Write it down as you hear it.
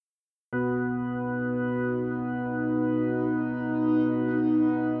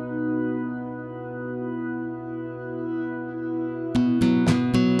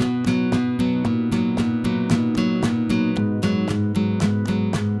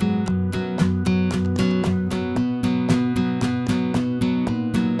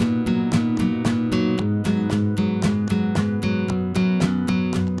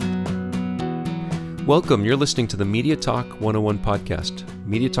Welcome. You're listening to the Media Talk 101 podcast.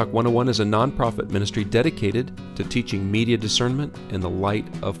 Media Talk 101 is a nonprofit ministry dedicated to teaching media discernment in the light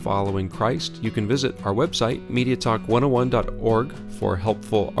of following Christ. You can visit our website, mediatalk101.org, for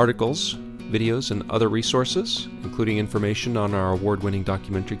helpful articles, videos, and other resources, including information on our award-winning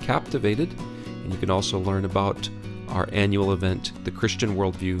documentary, Captivated. And you can also learn about our annual event, the Christian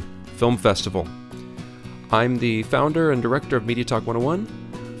Worldview Film Festival. I'm the founder and director of Media Talk 101,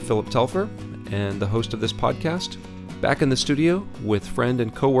 Philip Telfer, and the host of this podcast, back in the studio with friend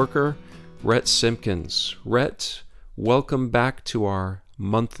and co-worker Rhett Simpkins. Rhett, welcome back to our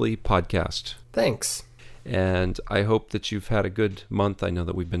monthly podcast. Thanks. And I hope that you've had a good month. I know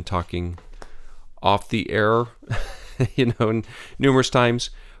that we've been talking off the air, numerous times.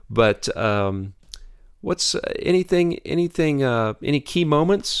 But what's any key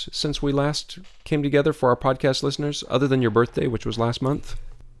moments since we last came together for our podcast listeners, other than your birthday, which was last month?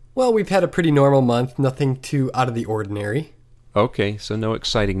 Well, we've had a pretty normal month, nothing too out of the ordinary. Okay, so no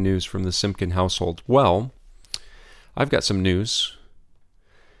exciting news from the Simpkin household. Well, I've got some news.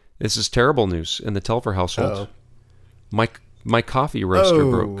 This is terrible news in the Telfer household. Uh-oh. My coffee roaster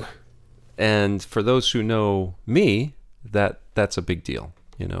broke. And for those who know me, that's a big deal.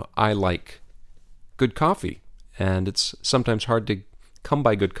 I like good coffee, and it's sometimes hard to come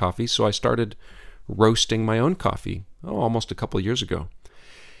by good coffee, so I started roasting my own coffee, almost a couple of years ago.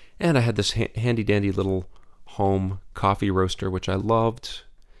 And I had this handy-dandy little home coffee roaster, which I loved.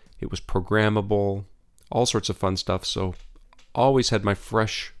 It was programmable, all sorts of fun stuff. So always had my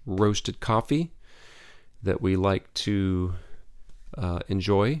fresh roasted coffee that we like to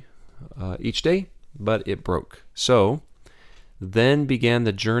enjoy each day, but it broke. So then began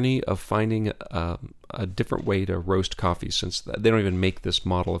the journey of finding a different way to roast coffee, since they don't even make this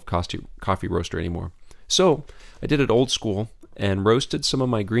model of coffee roaster anymore. So I did it old school and roasted some of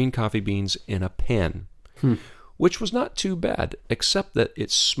my green coffee beans in a pan, which was not too bad, except that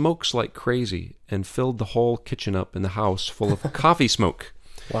it smokes like crazy and filled the whole kitchen up in the house full of coffee smoke.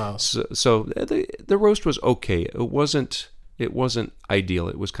 Wow. So the roast was okay. It wasn't ideal.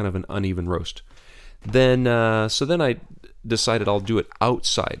 It was kind of an uneven roast. Then I decided I'll do it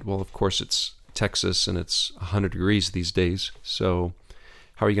outside. Well, of course, it's Texas and it's 100 degrees these days. So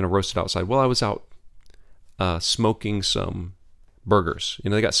how are you going to roast it outside? Well, I was out smoking some burgers.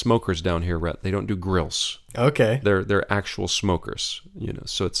 They got smokers down here, Rhett. They don't do grills. Okay. They're actual smokers.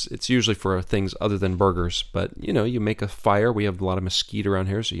 So it's usually for things other than burgers. But you make a fire. We have a lot of mesquite around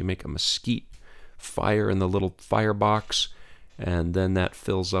here, so you make a mesquite fire in the little firebox, and then that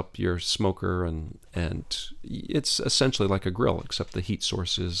fills up your smoker, and it's essentially like a grill, except the heat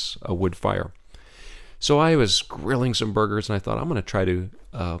source is a wood fire. So I was grilling some burgers, and I thought I'm going to try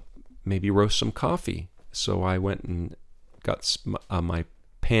to maybe roast some coffee. So I went and got my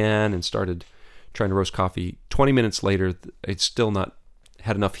pan and started trying to roast coffee. 20 minutes later, it's still not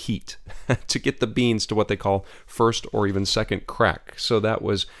had enough heat to get the beans to what they call first or even second crack. So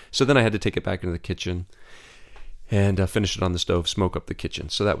then I had to take it back into the kitchen and finish it on the stove, smoke up the kitchen.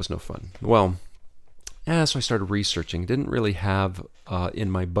 So that was no fun. Well, so I started researching. Didn't really have in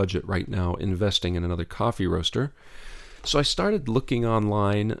my budget right now investing in another coffee roaster. So I started looking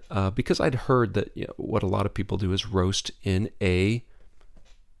online because I'd heard that what a lot of people do is roast in a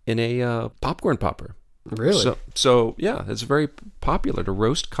popcorn popper. Really? So yeah, it's very popular to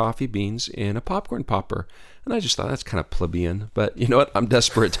roast coffee beans in a popcorn popper. And I just thought that's kind of plebeian, but you know what? I'm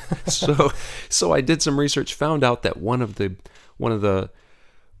desperate. So I did some research, found out that one of the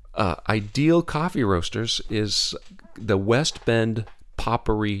ideal coffee roasters is the West Bend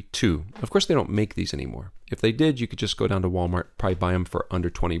Poppery 2. Of course, they don't make these anymore. If they did, you could just go down to Walmart, probably buy them for under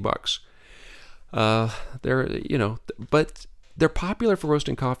 $20. But they're popular for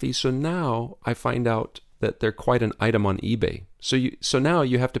roasting coffee. So now I find out that they're quite an item on eBay. So now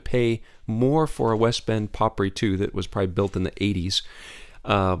you have to pay more for a West Bend Poppery 2 that was probably built in the 80s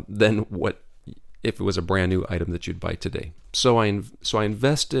than what if it was a brand new item that you'd buy today. So I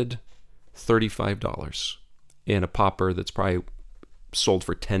invested $35 in a popper that's probably sold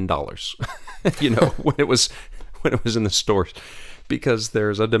for $10, when it was in the stores, because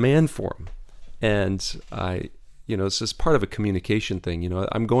there's a demand for them. And this is part of a communication thing.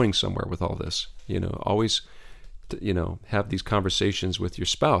 I'm going somewhere with all this. Always, have these conversations with your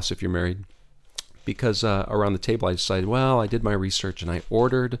spouse if you're married, because around the table I decided, well, I did my research and I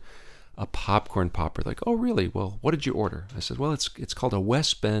ordered a popcorn popper. Like, oh really? Well, what did you order? I said, well, it's called a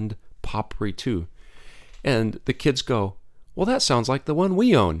West Bend Poppery 2. And the kids go, well, that sounds like the one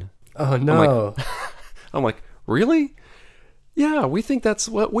we own. Oh, no. I'm like, really? Yeah, we think that's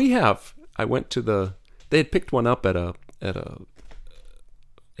what we have. I went to they had picked one up at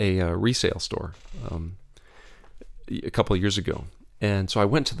a resale store a couple of years ago. And so I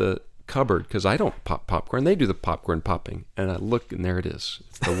went to the cupboard because I don't pop popcorn. They do the popcorn popping. And I look, and there it is.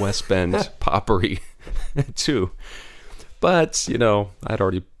 It's the West Bend Poppery 2. But, I'd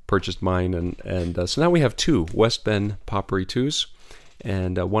already purchased mine. And so now we have 2 West Bend Poppery 2s.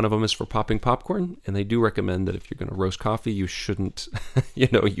 And one of them is for popping popcorn. And they do recommend that if you're going to roast coffee, you shouldn't,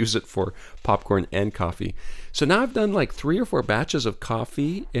 use it for popcorn and coffee. So now I've done like 3 or 4 batches of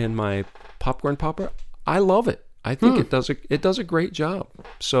coffee in my popcorn popper. I love it. I think it does a great job.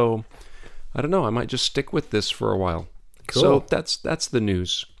 So I don't know. I might just stick with this for a while. Cool. So that's the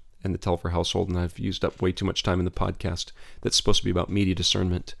news in the Telfer household, and I've used up way too much time in the podcast that's supposed to be about media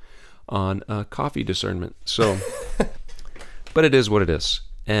discernment on coffee discernment. So, but it is what it is.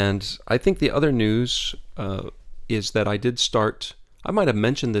 And I think the other news is that I did start. I might have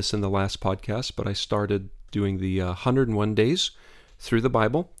mentioned this in the last podcast, but I started doing the 101 days through the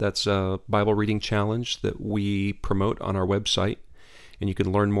Bible. That's a Bible reading challenge that we promote on our website, and you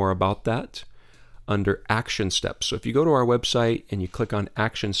can learn more about that under Action Steps. So if you go to our website and you click on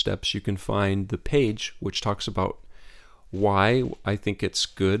Action Steps, you can find the page which talks about why I think it's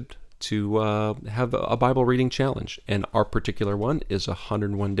good to have a Bible reading challenge. And our particular one is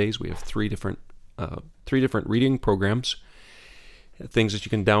 101 days. We have 3 different reading programs, things that you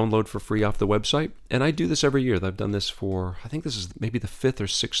can download for free off the website. And I do this every year. I've done this for, I think this is maybe the 5th or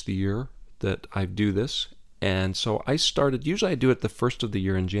 6th year that I do this. And so usually I do it the first of the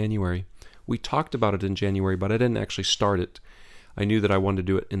year in January. We talked about it in January, but I didn't actually start it. I knew that I wanted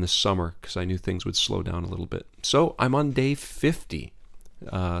to do it in the summer because I knew things would slow down a little bit. So I'm on day 50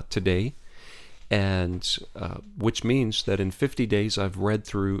 today, and which means that in 50 days I've read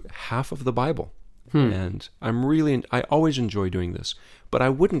through half of the Bible. And I always enjoy doing this, but I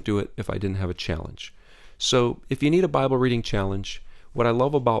wouldn't do it if I didn't have a challenge. So if you need a Bible reading challenge, what I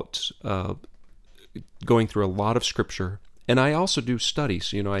love about going through a lot of scripture, and I also do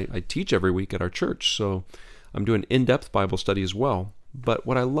studies. I teach every week at our church, so I'm doing in-depth Bible study as well. But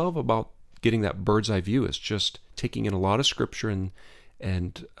what I love about getting that bird's eye view is just taking in a lot of scripture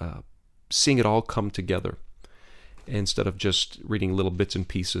and seeing it all come together instead of just reading little bits and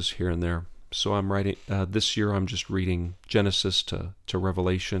pieces here and there. So I'm writing, this year I'm just reading Genesis to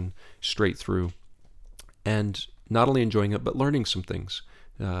Revelation straight through, and not only enjoying it, but learning some things.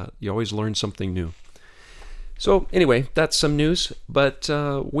 You always learn something new. So anyway, that's some news, but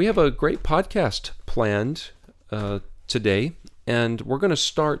we have a great podcast planned today, and we're going to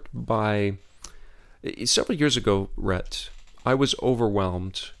start by, several years ago, Rhett, I was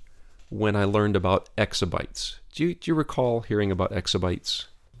overwhelmed when I learned about exabytes. Do you recall hearing about exabytes?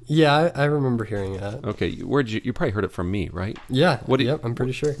 Yeah, I remember hearing that. Okay, you probably heard it from me, right? Yeah, I'm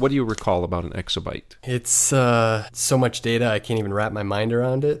pretty sure. What do you recall about an exabyte? It's so much data, I can't even wrap my mind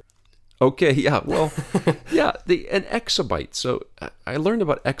around it. Okay, yeah, well, yeah, an exabyte. So I learned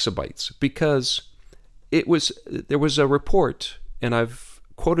about exabytes because there was a report, and I've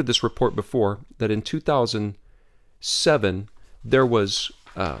quoted this report before, that in 2007 there was,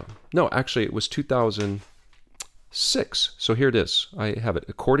 it was 2006. So here it is. I have it.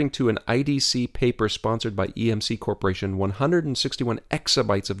 According to an IDC paper sponsored by EMC Corporation, 161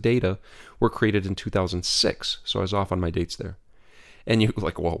 exabytes of data were created in 2006. So I was off on my dates there. And you're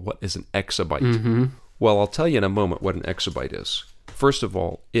like, well, what is an exabyte? Mm-hmm. Well, I'll tell you in a moment what an exabyte is. First of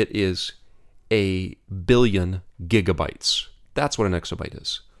all, it is a billion gigabytes. That's what an exabyte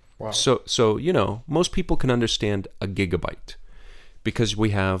is. Wow. So most people can understand a gigabyte because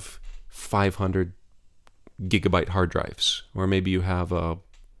we have 500 gigabyte hard drives, or maybe you have I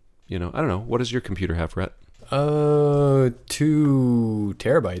don't know, what does your computer have, Rhett? 2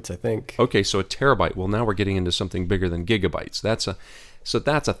 terabytes, I think. Okay, so a terabyte. Well, now we're getting into something bigger than gigabytes. That's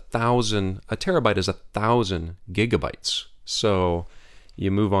 1,000. A terabyte is 1,000 gigabytes. So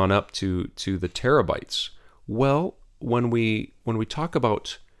you move on up to the terabytes. Well, when we talk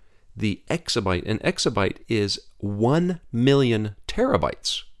about the exabyte, an exabyte is 1 million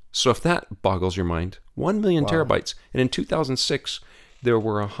terabytes. So if that boggles your mind, 1 million terabytes. And in 2006, there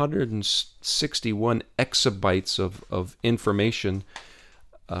were 161 exabytes of information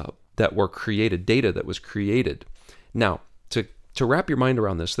that were created, data that was created. Now, to wrap your mind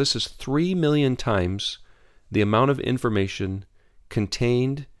around this is 3 million times the amount of information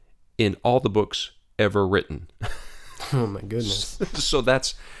contained in all the books ever written. Oh my goodness. So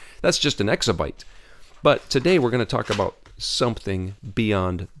that's just an exabyte. But today we're going to talk about something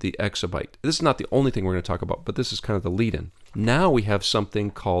beyond the exabyte. This is not the only thing we're going to talk about, but this is kind of the lead-in. Now we have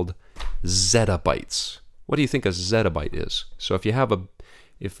something called zettabytes. What do you think a zettabyte is? So if you have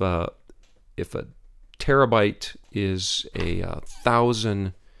if a terabyte is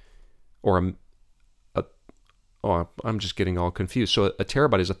 1,000 or I'm just getting all confused. So a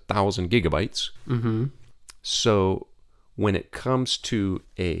terabyte is 1,000 gigabytes. Mm-hmm. So when it comes to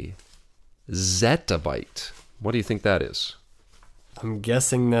a zettabyte, what do you think that is? I'm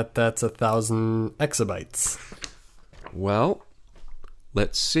guessing that's 1,000 exabytes. Well,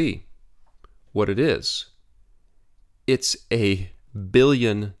 let's see what it is. It's a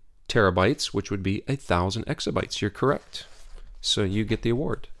billion terabytes, which would be 1,000 exabytes. You're correct. So you get the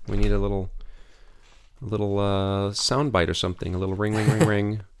award. We need a little sound bite or something, a little ring, ring, ring,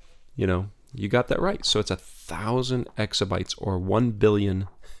 ring. You got that right. So it's 1,000 exabytes or 1 billion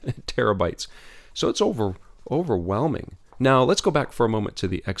terabytes. So it's overwhelming. Now let's go back for a moment to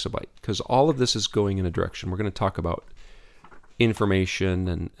the exabyte, because all of this is going in a direction. We're going to talk about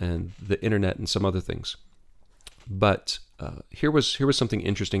information and the internet and some other things. But here was something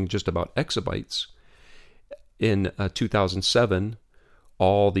interesting just about exabytes. In 2007,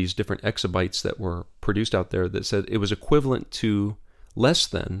 all these different exabytes that were produced out there that said it was equivalent to less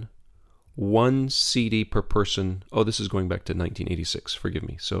than 1 CD per person. Oh, this is going back to 1986. Forgive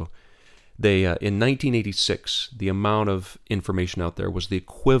me. So they in 1986, the amount of information out there was the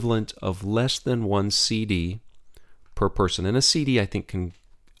equivalent of less than 1 CD per person. And a CD, I think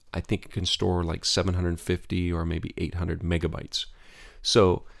it can store like 750 or maybe 800 megabytes.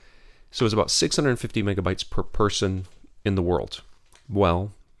 So it's about 650 megabytes per person in the world.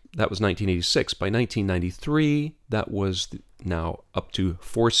 Well, that was 1986. By 1993, that was now up to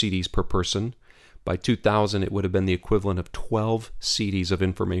 4 CDs per person. By 2000, it would have been the equivalent of 12 CDs of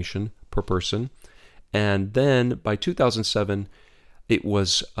information per person. And then by 2007, it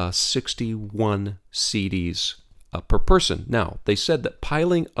was 61 CDs per person. Now, they said that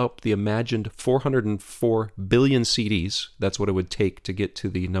piling up the imagined 404 billion CDs, that's what it would take to get to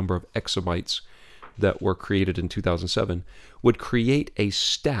the number of exabytes that were created in 2007, would create a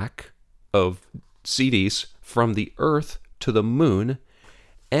stack of CDs from the Earth to the Moon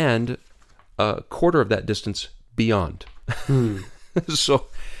and a quarter of that distance beyond. So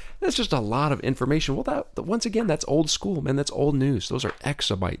that's just a lot of information. Well, once again, that's old school, man. That's old news. Those are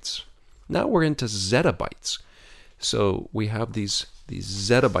exabytes. Now we're into zettabytes. So we have these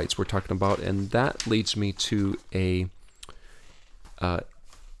zettabytes we're talking about, and that leads me to an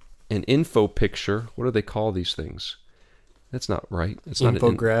info picture. What do they call these things? That's not right. It's not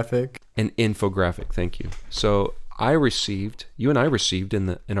infographic. An infographic. Thank you. So you and I received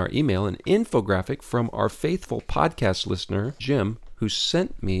in our email an infographic from our faithful podcast listener Jim, who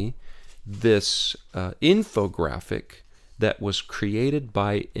sent me this infographic that was created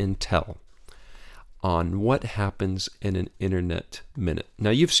by Intel on what happens in an internet minute.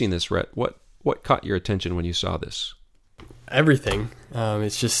 Now, you've seen this, Rhett. What caught your attention when you saw this? Everything.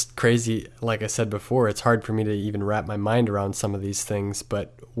 It's just crazy. Like I said before, it's hard for me to even wrap my mind around some of these things.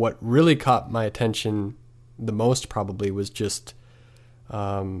 But what really caught my attention the most probably was just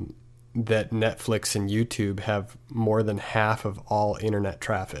that Netflix and YouTube have more than half of all internet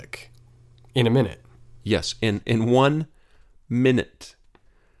traffic in a minute. Yes, in 1 minute.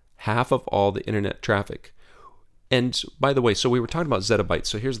 Half of all the internet traffic. And by the way, so we were talking about zettabytes,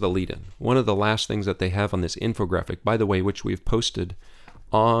 so here's the lead-in. One of the last things that they have on this infographic, by the way, which we've posted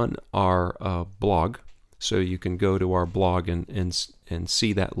on our blog, so you can go to our blog and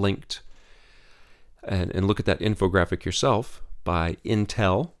see that linked and look at that infographic yourself by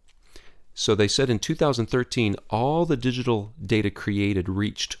Intel. So they said in 2013, all the digital data created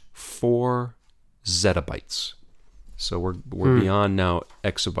reached 4 zettabytes. So we're beyond now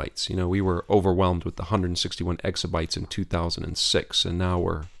exabytes. We were overwhelmed with the 161 exabytes in 2006, and now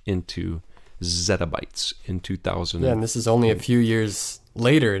we're into zettabytes in 2000. Yeah, and this is only a few years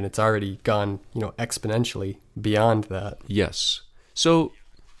later, and it's already gone, exponentially beyond that. Yes. So,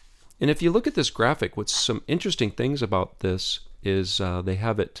 and if you look at this graphic, what's some interesting things about this is they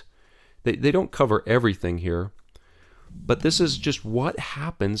have it. They don't cover everything here, but this is just what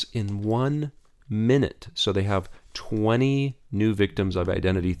happens in 1 minute. So they have 20 new victims of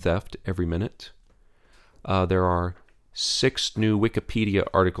identity theft every minute. There are 6 new Wikipedia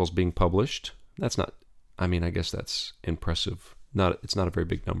articles being published. That's not, I guess that's impressive. It's not a very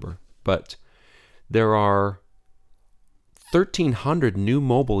big number. But there are 1,300 new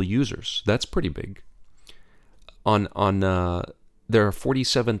mobile users. That's pretty big. There are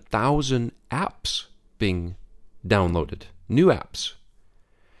 47,000 apps being downloaded. New apps.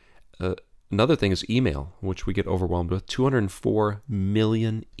 Another thing is email, which we get overwhelmed with. 204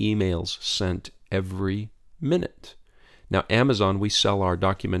 million emails sent every minute. Now, Amazon, we sell our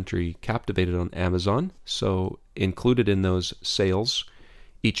documentary Captivated on Amazon. So included in those sales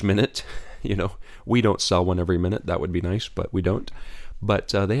each minute, we don't sell one every minute. That would be nice, but we don't. But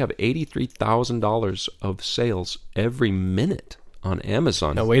they have $83,000 of sales every minute on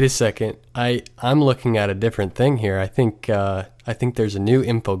Amazon. Now wait a second. I'm looking at a different thing here. I think there's a new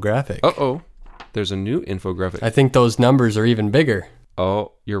infographic. Uh-oh. There's a new infographic. I think those numbers are even bigger.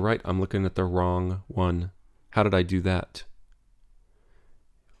 Oh, you're right. I'm looking at the wrong one. How did I do that?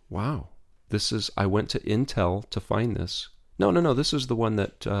 Wow. I went to Intel to find this. No. This is the one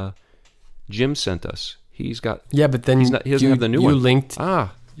that Jim sent us. He's got... Yeah, but then he doesn't have the new one. You linked... I'm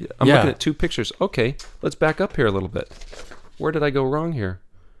looking at two pictures. Okay, let's back up here a little bit. Where did I go wrong here?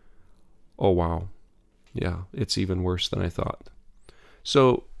 Oh, wow. Yeah, it's even worse than I thought.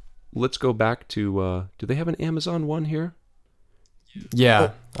 So let's go back to... do they have an Amazon one here?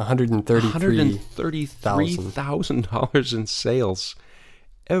 Yeah, $133,000 in sales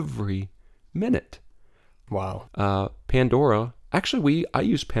every minute. Wow. Pandora. Actually, I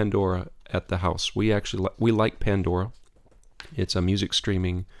use Pandora at the house. We like Pandora. It's a music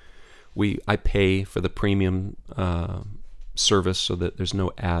streaming. I pay for the premium service so that there's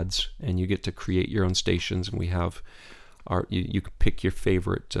no ads, and you get to create your own stations. And we have you can pick your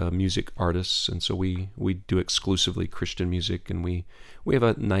favorite music artists, and so we do exclusively Christian music, and we have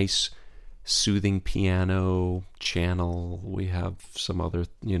a nice soothing piano channel. We have some other,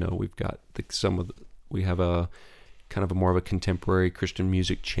 we've got we have a kind of more of a contemporary Christian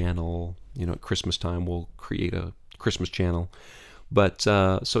music channel. At Christmas time we'll create a Christmas channel. But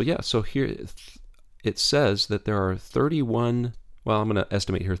so here it says that there are 31. Well, I'm going to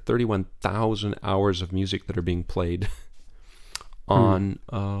estimate here 31,000 hours of music that are being played on.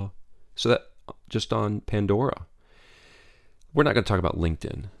 So that just on Pandora. We're not going to talk about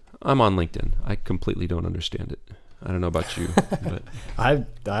LinkedIn. I'm on LinkedIn. I completely don't understand it. I don't know about you, but I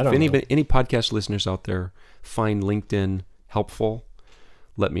don't know. Any podcast listeners out there find LinkedIn helpful,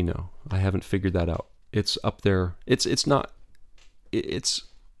 let me know. I haven't figured that out. It's up there. It's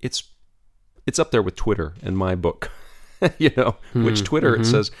up there with Twitter in my book. Which Twitter it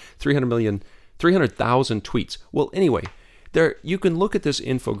says 300,000 tweets. Well, anyway, there you can look at this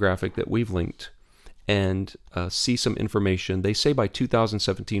infographic that we've linked and see some information. They say by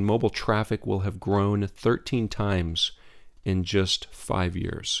 2017, mobile traffic will have grown 13 times in just 5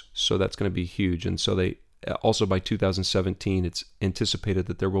 years. So that's going to be huge. And so they also by 2017, it's anticipated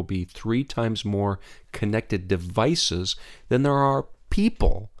that there will be 3 times more connected devices than there are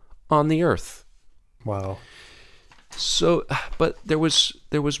people on the earth. Wow. So, but there was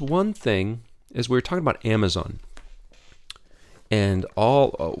one thing, as we were talking about Amazon and all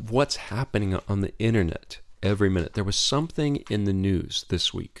what's happening on the internet every minute. There was something in the news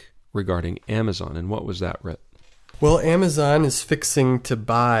this week regarding Amazon, and what was that, Rhett? Well, Amazon is fixing to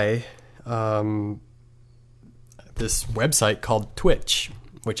buy this website called Twitch,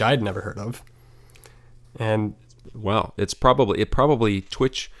 which I'd never heard of. And wow, it probably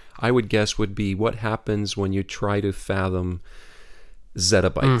Twitch, I would guess, would be what happens when you try to fathom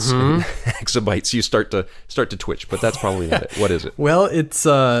zettabytes and exabytes. You start to twitch, but that's probably not it. What is it? Well, it's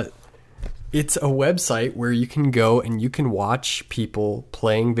a website where you can go and you can watch people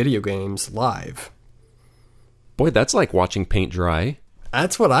playing video games live. Boy, that's like watching paint dry.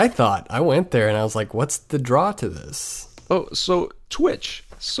 That's what I thought. I went there and I was like, what's the draw to this? Oh, so Twitch.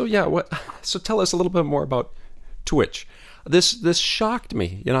 So yeah, so tell us a little bit more about Twitch. This shocked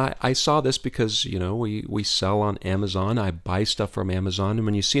me. I saw this because, we sell on Amazon. I buy stuff from Amazon. And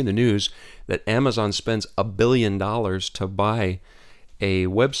when you see in the news that Amazon spends $1 billion to buy a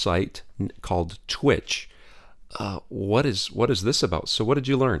website called Twitch, what is this about? So what did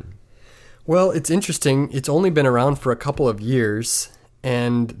you learn? Well, it's interesting. It's only been around for a couple of years,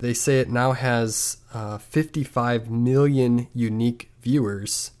 and they say it now has 55 million unique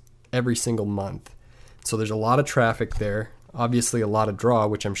viewers every single month. So there's a lot of traffic there, obviously a lot of draw,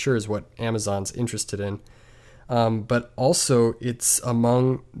 which I'm sure is what Amazon's interested in. But also it's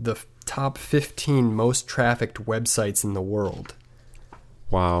among the top 15 most trafficked websites in the world.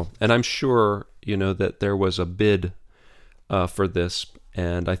 Wow. And I'm sure, that there was a bid for this,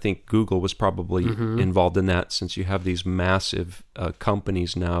 and I think Google was probably involved in that, since you have these massive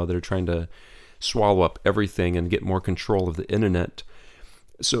companies now that are trying to swallow up everything and get more control of the internet.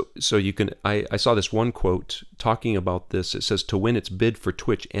 So you can. I saw this one quote talking about this. It says, to win its bid for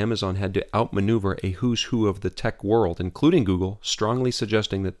Twitch, Amazon had to outmaneuver a who's who of the tech world, including Google, strongly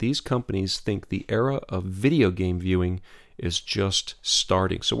suggesting that these companies think the era of video game viewing is just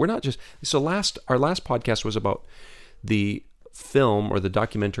starting. So we're not just. So our last podcast was about the film or the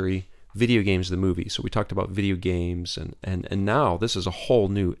documentary Video Games the Movie. So we talked about video games, and now this is a whole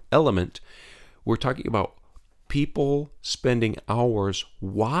new element. We're talking about people spending hours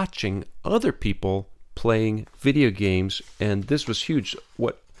watching other people playing video games, and this was huge.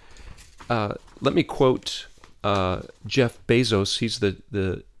 Let me quote Jeff Bezos. He's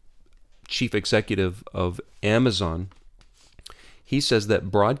the chief executive of Amazon. He says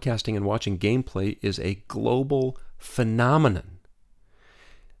that broadcasting and watching gameplay is a global phenomenon.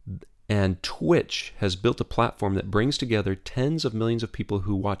 And Twitch has built a platform that brings together tens of millions of people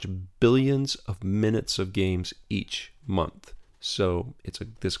who watch billions of minutes of games each month. So it's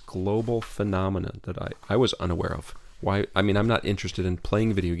this global phenomenon that I was unaware of. Why? I mean, I'm not interested in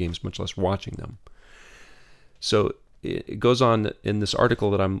playing video games, much less watching them. So it goes on in this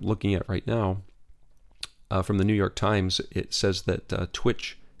article that I'm looking at right now from the New York Times. It says that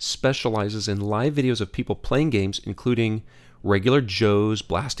Twitch specializes in live videos of people playing games, including regular Joes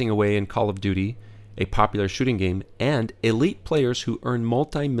blasting away in Call of Duty, a popular shooting game, and elite players who earn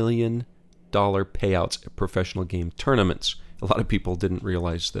multi-million-dollar payouts at professional game tournaments. A lot of people didn't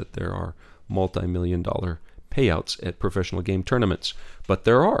realize that there are multi-million-dollar payouts at professional game tournaments, but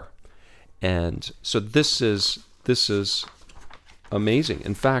there are. And so this is amazing.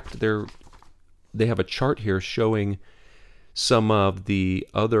 In fact, they have a chart here showing some of the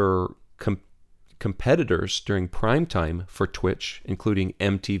other competitors during prime time for Twitch, including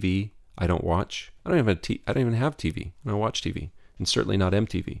MTV. I don't watch. I don't even have TV. I don't watch TV, and certainly not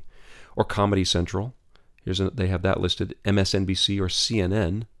MTV or Comedy Central. They have that listed. MSNBC or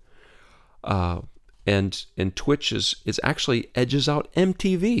CNN. And Twitch is actually edges out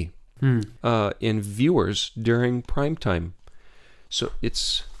MTV in viewers during prime time. So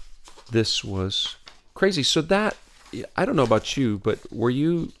this was crazy. So that, I don't know about you, but were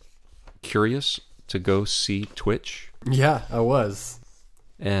you curious to go see Twitch? Yeah, I was.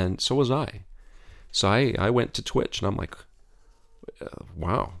 And so was I. So I went to Twitch, and I'm like,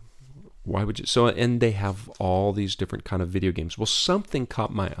 wow, why would you? So, and they have all these different kind of video games. Well, something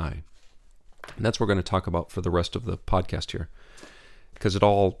caught my eye, and that's what we're going to talk about for the rest of the podcast here, because it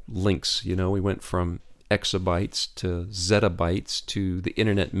all links. You know, we went from exabytes to zettabytes to the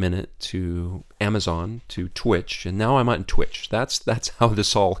Internet Minute to Amazon to Twitch, and now I'm on Twitch. That's how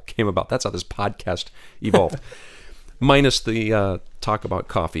this all came about. That's how this podcast evolved, minus the talk about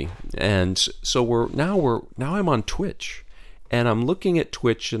coffee. And so now I'm on Twitch, and I'm looking at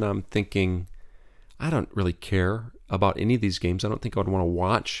Twitch, and I'm thinking, I don't really care about any of these games. I don't think I would want to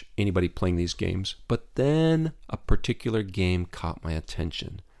watch anybody playing these games. But then a particular game caught my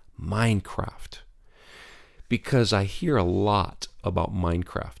attention, Minecraft. Because I hear a lot about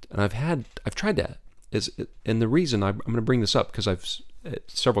Minecraft, and I've tried that. And the reason I'm going to bring this up, because I've at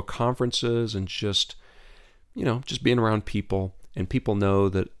several conferences and just being around people, and people know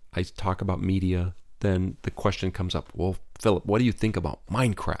that I talk about media, then the question comes up, well, Philip, what do you think about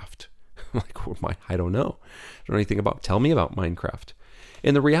Minecraft? I'm like, well, I don't know. I don't know anything about, tell me about Minecraft.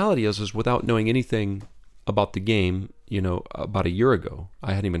 And the reality is without knowing anything about the game, about a year ago,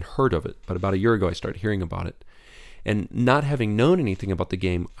 I hadn't even heard of it, but about a year ago I started hearing about it. And not having known anything about the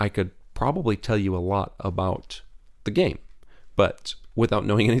game, I could probably tell you a lot about the game, but without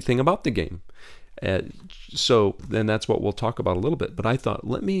knowing anything about the game. So then that's what we'll talk about a little bit. But I thought,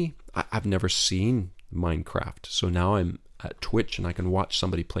 I've never seen Minecraft. So now I'm at Twitch and I can watch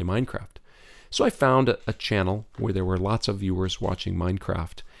somebody play Minecraft. So I found a channel where there were lots of viewers watching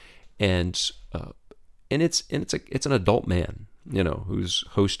Minecraft, and it's an adult man, who's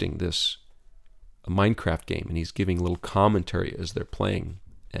hosting this Minecraft game, and he's giving a little commentary as they're playing,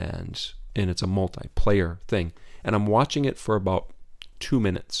 and it's a multiplayer thing. And I'm watching it for about 2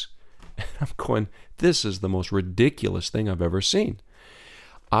 minutes, and I'm going, this is the most ridiculous thing I've ever seen.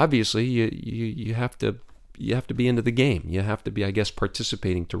 Obviously, you have to be into the game. You have to be, I guess,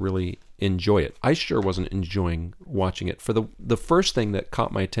 participating to really enjoy it. I sure wasn't enjoying watching it. For the first thing that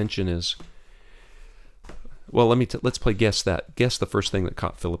caught my attention is, well, let's play guess that. Guess the first thing that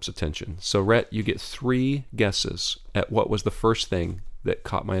caught Philip's attention. So, Rhett, you get 3 guesses at what was the first thing that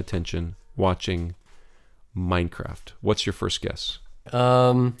caught my attention watching Minecraft. What's your first guess?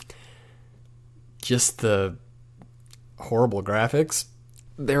 Just the horrible graphics.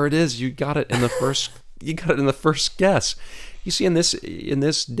 There it is. You got it in the first. You got it in the first guess. You see, in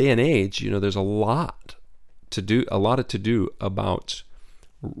this day and age, there's a lot to do about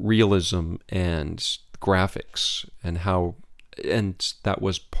realism and graphics, and that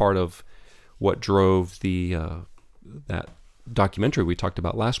was part of what drove that documentary we talked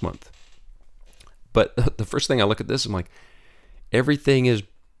about last month. But the first thing I look at this, I'm like, everything is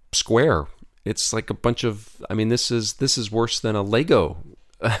square. It's like a bunch of, this is worse than a Lego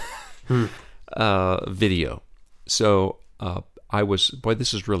video. So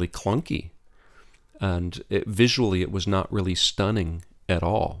this is really clunky, and visually it was not really stunning at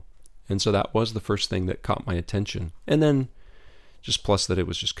all. And so that was the first thing that caught my attention. And then just plus that it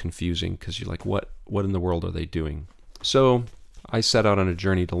was just confusing because you're like, what in the world are they doing? So I set out on a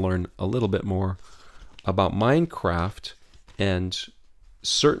journey to learn a little bit more about Minecraft, and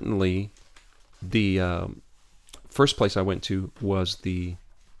certainly the first place I went to was the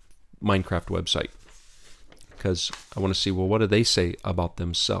Minecraft website, because I want to see, well, what do they say about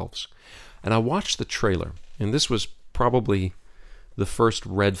themselves? And I watched the trailer, and this was probably the first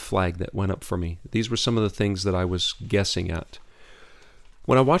red flag that went up for me. These were some of the things that I was guessing at.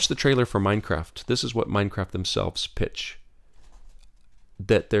 When I watched the trailer for Minecraft, this is what Minecraft themselves pitch.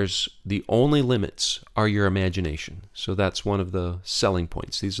 That there's the only limits are your imagination. So that's one of the selling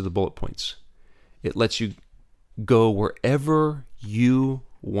points. These are the bullet points. It lets you go wherever you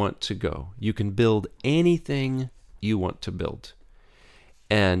want to go. You can build anything you want to build.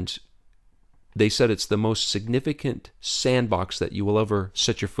 And they said it's the most significant sandbox that you will ever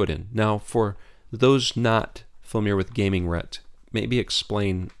set your foot in. Now, for those not familiar with gaming, Rhett, maybe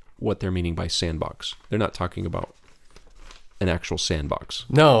explain what they're meaning by sandbox. They're not talking about an actual sandbox.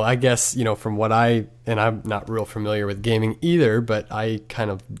 No, I guess, from what and I'm not real familiar with gaming either, but I kind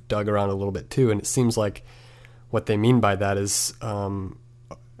of dug around a little bit too, and it seems like what they mean by that is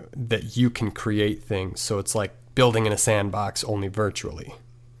that you can create things. So it's like building in a sandbox, only virtually.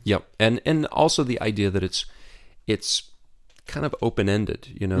 Yep. And also the idea that it's kind of open-ended,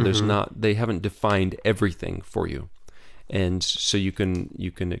 there's they haven't defined everything for you. And so you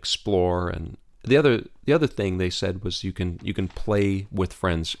can explore. And the other thing they said was you can play with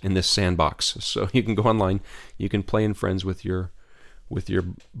friends in this sandbox. So you can go online, you can play in friends with your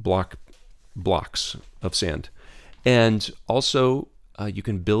blocks of sand. And also you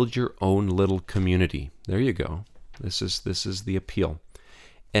can build your own little community. There you go. This is the appeal.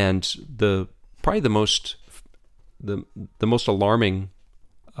 And probably the most alarming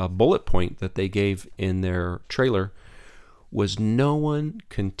bullet point that they gave in their trailer was no one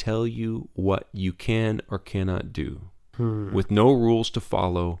can tell you what you can or cannot do. With no rules to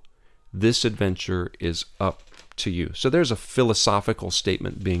follow, this adventure is up to you. So there's a philosophical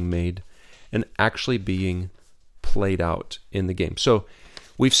statement being made and actually being played out in the game. So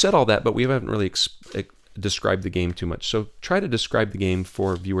we've said all that, but we haven't really described the game too much. So try to describe the game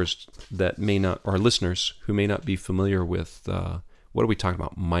for viewers that may not, or listeners who may not be familiar with, what are we talking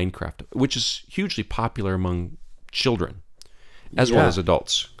about? Minecraft, which is hugely popular among children as well as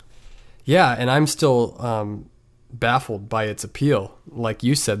adults. Yeah, and I'm still baffled by its appeal. Like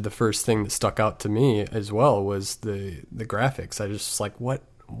you said, the first thing that stuck out to me as well was the graphics. I just like, what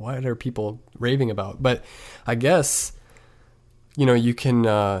are people raving about? But I guess, you can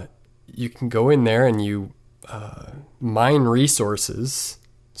go in there and you mine resources,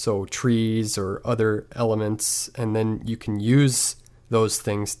 so trees or other elements, and then you can use those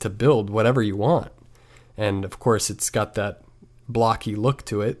things to build whatever you want. And of course, it's got that blocky look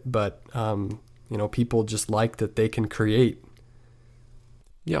to it, but people just like that they can create.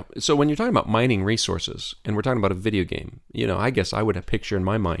 Yeah. So when you're talking about mining resources, and we're talking about a video game, I guess I would have picture in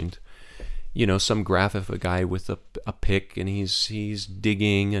my mind, some graph of a guy with a pick, and he's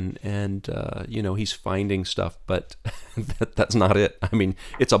digging and he's finding stuff, but that's not it. I mean,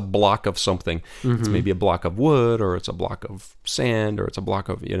 it's a block of something. It's maybe a block of wood, or it's a block of sand, or it's a block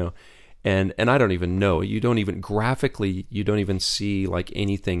of and I don't even know. You don't even see like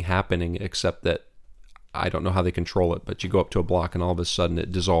anything happening, except that I don't know how they control it, but you go up to a block and all of a sudden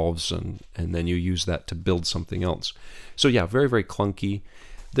it dissolves, and then you use that to build something else. So yeah, very, very clunky.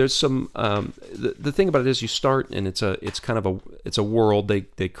 There's some the thing about it is you start, and it's a world.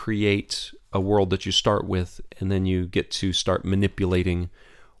 They create a world that you start with, and then you get to start manipulating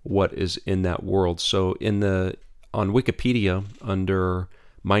what is in that world. So on Wikipedia under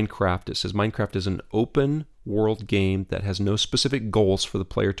Minecraft, it says Minecraft is an open world game that has no specific goals for the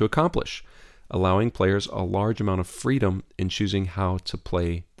player to accomplish, allowing players a large amount of freedom in choosing how to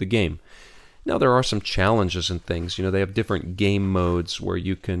play the game. Now, there are some challenges and things. They have different game modes where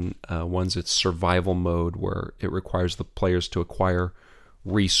you can, one's it's survival mode, where it requires the players to acquire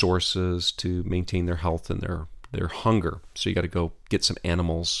resources to maintain their health and their hunger. So you got to go get some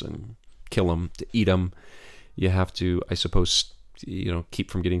animals and kill them to eat them. You have to, I suppose,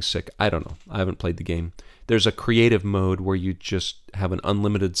 keep from getting sick. I don't know. I haven't played the game. There's a creative mode where you just have an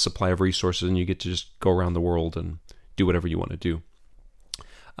unlimited supply of resources and you get to just go around the world and do whatever you want to do.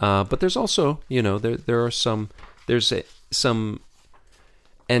 But there's also, there are some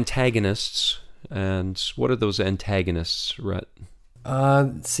antagonists. And what are those antagonists, Rhett?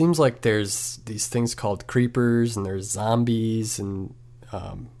 It seems like there's these things called creepers, and there's zombies, and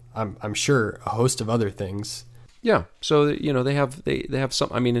I'm sure a host of other things. Yeah. So they have some.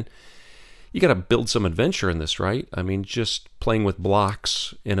 I mean, you got to build some adventure in this, right? I mean, just playing with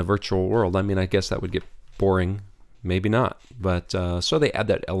blocks in a virtual world. I mean, I guess that would get boring. Maybe not. But so they add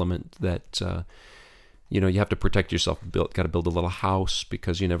that element that, you have to protect yourself. Got to build a little house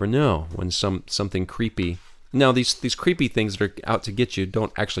because you never know when something creepy. Now, these creepy things that are out to get you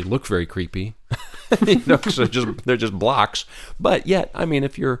don't actually look very creepy. So they're just blocks. But yet, I mean,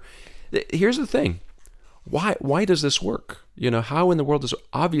 here's the thing. Why does this work? How in the world is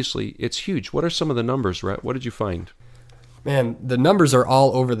obviously it's huge. What are some of the numbers, Rhett? What did you find? Man, the numbers are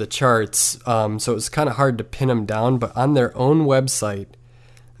all over the charts, so it's kind of hard to pin them down. But on their own website,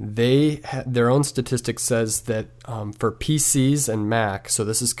 their own statistics says that for PCs and Mac, so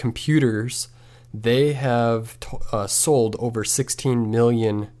this is computers, they have sold over 16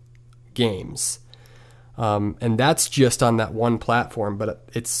 million games, and that's just on that one platform. But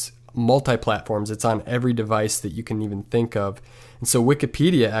it's multi-platforms. It's on every device that you can even think of. And so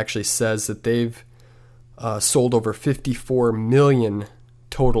Wikipedia actually says that they've sold over 54 million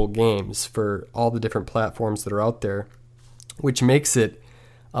total games for all the different platforms that are out there, which makes it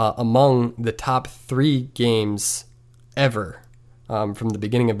among the top 3 games ever from the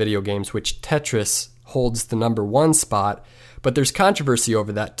beginning of video games, which Tetris holds the number 1 spot. But there's controversy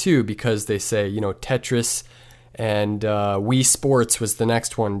over that too, because they say, Tetris and Wii Sports was the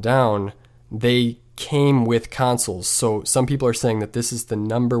next one down. They came with consoles. So some people are saying that this is the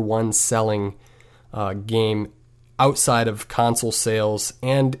number 1 selling game outside of console sales,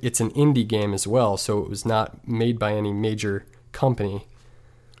 and it's an indie game as well, so it was not made by any major company.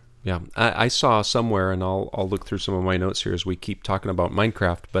 Yeah, I saw somewhere, and I'll look through some of my notes here as we keep talking about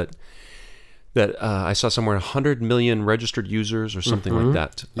Minecraft, but that I saw somewhere 100 million registered users or something like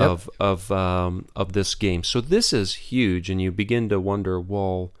that of this game. So this is huge, and you begin to wonder,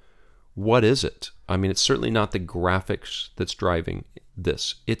 well, what is it? I mean, it's certainly not the graphics that's driving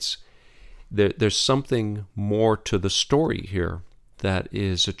this. There's something more to the story here that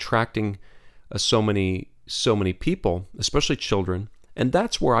is attracting so many people, especially children. And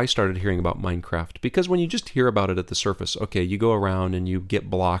that's where I started hearing about Minecraft, because when you just hear about it at the surface, okay, you go around and you get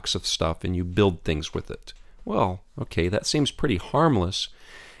blocks of stuff and you build things with it. Well, okay, that seems pretty harmless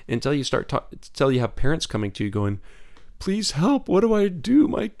until you until you have parents coming to you going, please help, what do I do?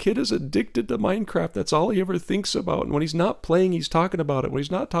 My kid is addicted to Minecraft. That's all he ever thinks about. And when he's not playing, he's talking about it. When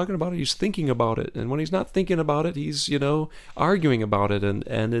he's not talking about it, he's thinking about it. And when he's not thinking about it, he's, arguing about it.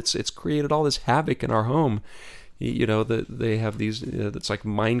 And it's created all this havoc in our home. That they have these, it's like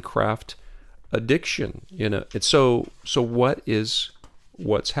Minecraft addiction, It's so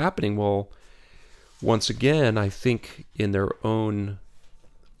what's happening? Well, once again, I think in their own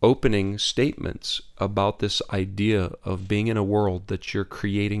opening statements about this idea of being in a world that you're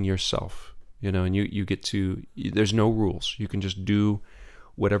creating yourself, and you get to, there's no rules. You can just do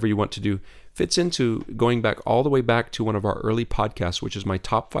whatever you want to do. Fits into going back all the way back to one of our early podcasts, which is my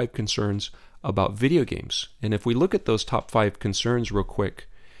top 5 concerns about video games. And if we look at those top 5 concerns real quick,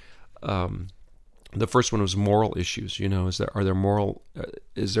 the first one was moral issues. Is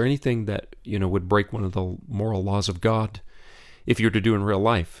there anything that would break one of the moral laws of God if you were to do in real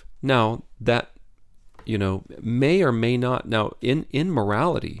life? Now that may or may not. Now in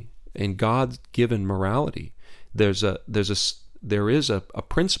morality, in God's given morality, there is a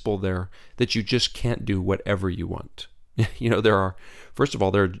principle there that you just can't do whatever you want. There are, first of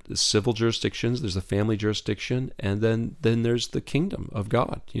all, there are civil jurisdictions, there's the family jurisdiction, and then there's the kingdom of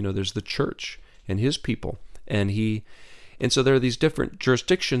God. There's the church and his people. And so there are these different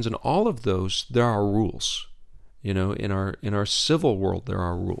jurisdictions, and all of those, there are rules. In our civil world, there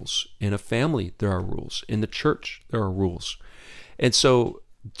are rules. In a family, there are rules. In the church, there are rules. And so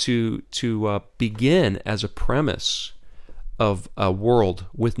to begin as a premise of a world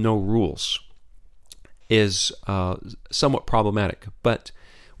with no rules is somewhat problematic. But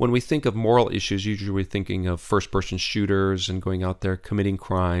when we think of moral issues, usually we're thinking of first-person shooters and going out there committing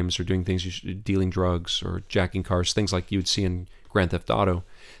crimes or doing things, dealing drugs or jacking cars, things like you would see in Grand Theft Auto.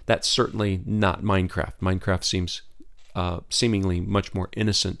 That's certainly not Minecraft. Minecraft seems seemingly much more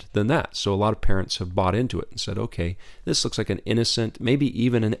innocent than that. So a lot of parents have bought into it and said, okay, this looks like an innocent, maybe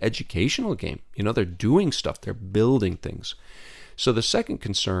even an educational game. They're doing stuff, they're building things. So the second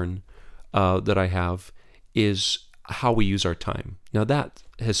concern that I have is how we use our time. Now that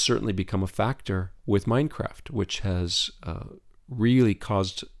has certainly become a factor with Minecraft, which has really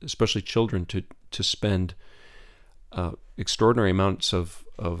caused especially children to spend extraordinary amounts of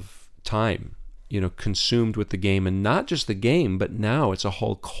time, consumed with the game, and not just the game, but now it's a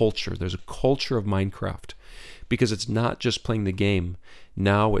whole culture. There's a culture of Minecraft because it's not just playing the game.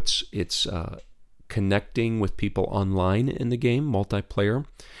 Now it's connecting with people online in the game, multiplayer.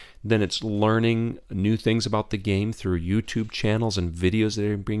 Then it's learning new things about the game through YouTube channels and videos that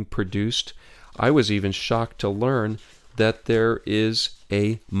are being produced. I was even shocked to learn that there is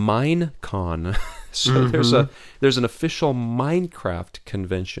a Minecon. So there's an official Minecraft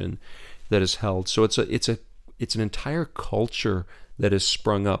convention that is held. So it's an entire culture that has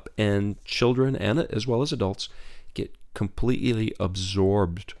sprung up, and children and as well as adults get completely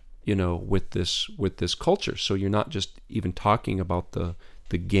absorbed, with this culture. So you're not just even talking about the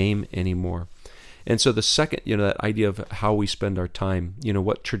game anymore. And so the second, that idea of how we spend our time,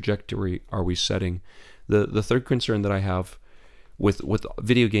 what trajectory are we setting? The third concern that I have with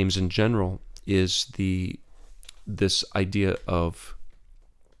video games in general is this idea of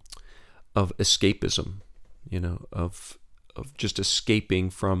escapism, of just escaping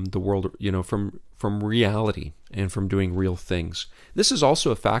from the world, from reality and from doing real things. This is also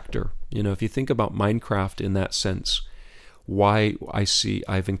a factor, if you think about Minecraft in that sense. Why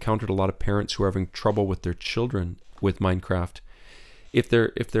I've encountered a lot of parents who are having trouble with their children with Minecraft. If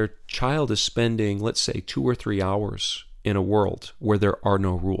their child is spending, let's say, 2 or 3 hours in a world where there are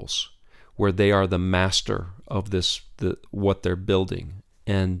no rules, where they are the master of what they're building,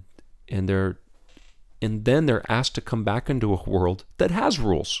 and then they're asked to come back into a world that has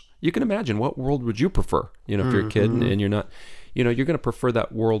rules. You can imagine, what world would you prefer? If you're a kid and you're not, you're going to prefer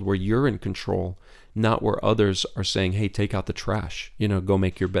that world where you're in control, not where others are saying, hey, take out the trash, go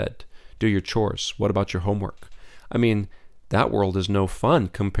make your bed, do your chores. What about your homework? I mean, that world is no fun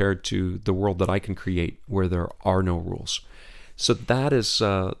compared to the world that I can create where there are no rules. So that is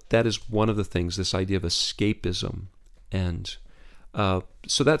one of the things, this idea of escapism. And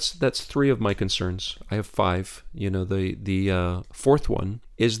so that's 3 of my concerns. I have 5. The fourth one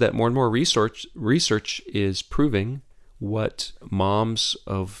is that more and more research is proving what moms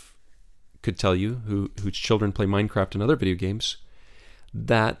could tell you whose children play Minecraft and other video games,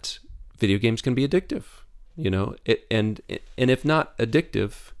 that video games can be addictive. And if not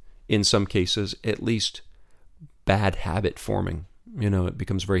addictive, in some cases, at least bad habit forming. It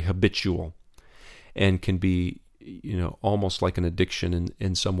becomes very habitual and can be, almost like an addiction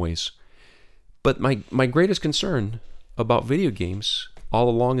in some ways. But my greatest concern about video games all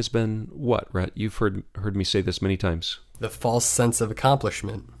along has been what, Rhett? You've heard me say this many times. The false sense of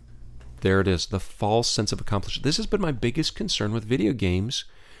accomplishment. There it is, the false sense of accomplishment. This has been my biggest concern with video games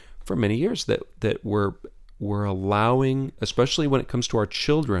for many years, that we're allowing, especially when it comes to our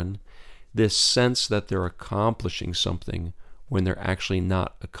children, this sense that they're accomplishing something when they're actually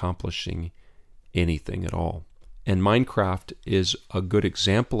not accomplishing anything at all. And Minecraft is a good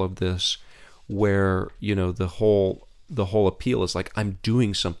example of this, where the whole appeal is like, I'm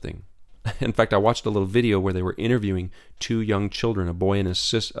doing something. In fact, I watched a little video where they were interviewing 2 young children, a boy and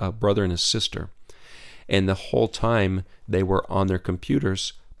his brother and his sister, and the whole time they were on their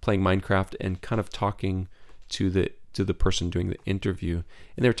computers playing Minecraft and kind of talking to the person doing the interview,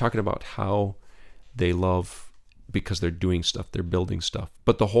 and they were talking about how they love, because they're doing stuff, they're building stuff,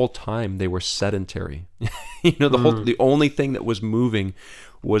 but the whole time they were sedentary. The only thing that was moving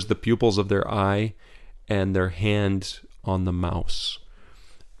was the pupils of their eye and their hand on the mouse.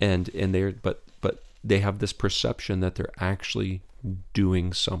 And but they have this perception that they're actually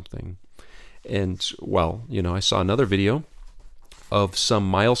doing something. And I saw another video of some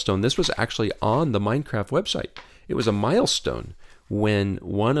milestone. This was actually on the Minecraft website. It was a milestone when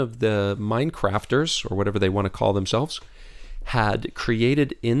one of the Minecrafters, or whatever they want to call themselves, had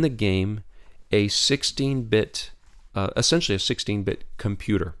created in the game a 16-bit, essentially a 16-bit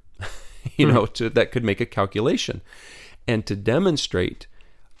computer, that could make a calculation. And to demonstrate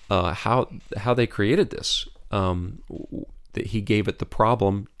how they created this, that he gave it the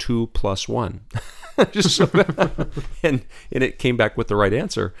problem 2 + 1. and it came back with the right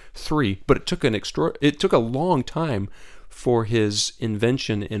answer, 3. But it took a long time for his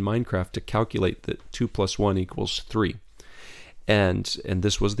invention in Minecraft to calculate that 2 + 1 = 3. And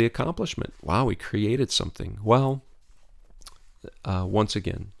this was the accomplishment. Wow, we created something. Well, once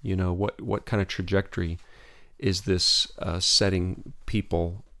again, what kind of trajectory is this setting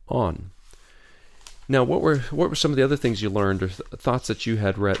people on? Now, what were some of the other things you learned, or thoughts that you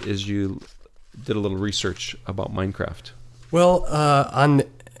had, Rhett, as you did a little research about Minecraft? Well, on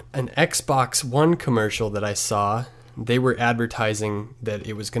an Xbox One commercial that I saw, they were advertising that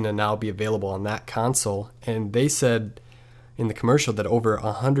it was going to now be available on that console, and they said in the commercial that over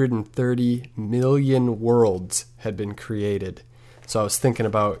 130 million worlds had been created. So I was thinking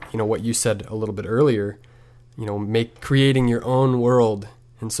about, what you said a little bit earlier, creating your own world.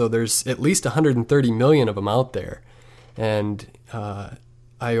 And so there's at least 130 million of them out there. And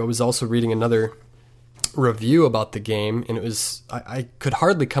I was also reading another review about the game, and it was I could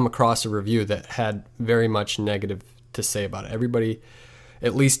hardly come across a review that had very much negative to say about it. Everybody,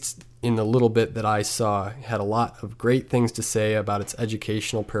 at least in the little bit that I saw, had a lot of great things to say about its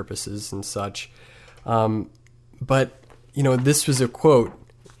educational purposes and such. But, this was a quote.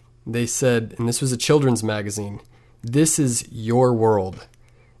 They said, and this was a children's magazine, "This is your world.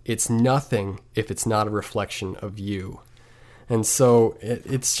 It's nothing if it's not a reflection of you." And so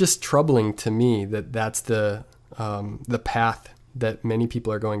it's just troubling to me that that's the path that many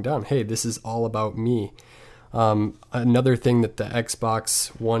people are going down. Hey, this is all about me. Another thing that the Xbox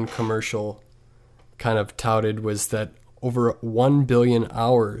One commercial kind of touted was that over 1 billion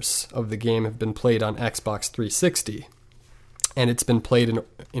hours of the game have been played on Xbox 360. And it's been played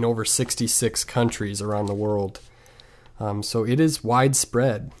in over 66 countries around the world. So it is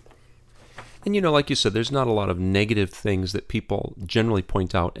widespread. And, like you said, there's not a lot of negative things that people generally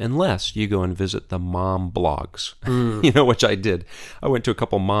point out unless you go and visit the mom blogs, which I did. I went to a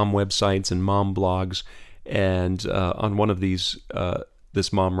couple mom websites and mom blogs, and on one of these,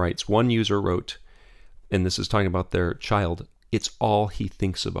 this mom writes, one user wrote, and this is talking about their child, "It's all he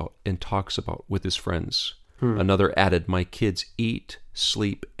thinks about and talks about with his friends." Another added, "My kids eat,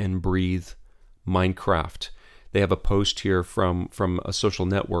 sleep, and breathe Minecraft." They have a post here from a social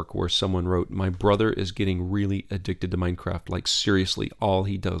network where someone wrote, "My brother is getting really addicted to Minecraft. Like, seriously, all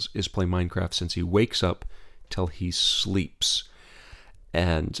he does is play Minecraft since he wakes up till he sleeps."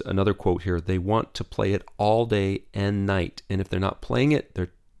 And another quote here, "They want to play it all day and night. And if they're not playing it,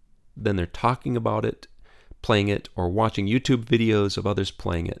 then they're talking about it, playing it, or watching YouTube videos of others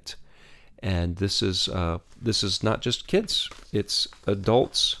playing it." And this is not just kids; it's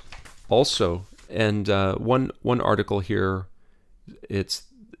adults also. And one article here,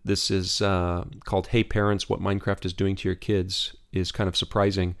 this is called "Hey Parents, What Minecraft is Doing to Your Kids," is kind of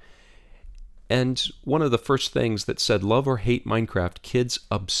surprising. And one of the first things that said, "Love or hate Minecraft, kids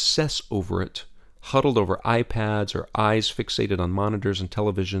obsess over it, huddled over iPads or eyes fixated on monitors and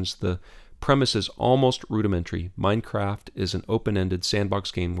televisions. The premise is almost rudimentary. Minecraft is an open-ended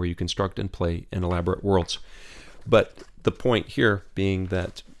sandbox game where you construct and play in elaborate worlds." But the point here being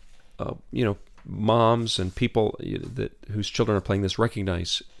that, moms and people whose children are playing this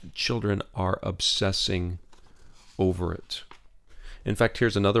recognize children are obsessing over it. In fact,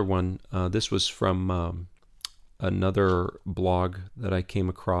 here's another one. This was from another blog that I came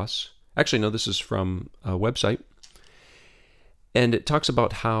across. Actually, no, this is from a website. And it talks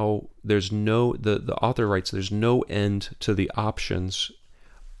about how the author writes, "There's no end to the options."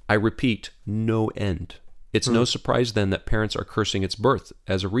 I repeat, no end. It's no surprise then that parents are cursing its birth.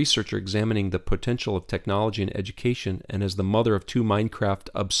 As a researcher examining the potential of technology in education, and as the mother of 2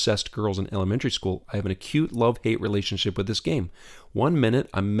 Minecraft-obsessed girls in elementary school, I have an acute love-hate relationship with this game. One minute,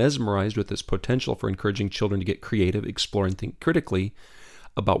 I'm mesmerized with its potential for encouraging children to get creative, explore, and think critically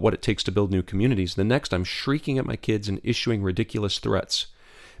about what it takes to build new communities. The next, I'm shrieking at my kids and issuing ridiculous threats.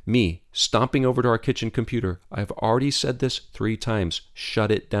 Me, stomping over to our kitchen computer. I've already said this 3 times.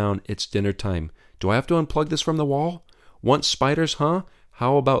 Shut it down. It's dinner time. Do I have to unplug this from the wall? Want spiders, huh?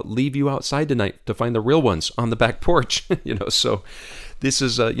 How about leave you outside tonight to find the real ones on the back porch? So this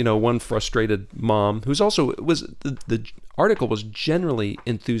is, one frustrated mom who's also the article was generally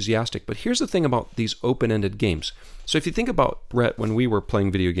enthusiastic. But here's the thing about these open-ended games. So if you think about, Brett, when we were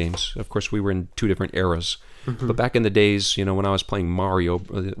playing video games, of course we were in 2 different eras. Mm-hmm. But back in the days, when I was playing Mario,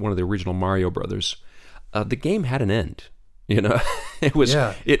 one of the original Mario brothers, the game had an end. It was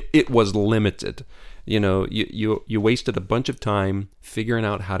it was limited. You wasted a bunch of time figuring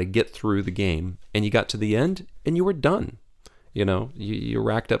out how to get through the game, and you got to the end and you were done. You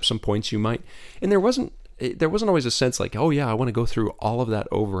racked up some points you might, and there wasn't always a sense like, oh yeah, I want to go through all of that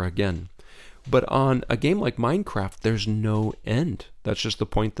over again. But on a game like Minecraft, there's no end. That's just the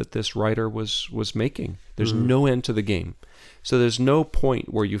point that this writer was making. There's no end to the game. So there's no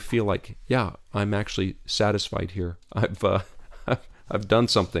point where you feel like, yeah, I'm actually satisfied here. I've done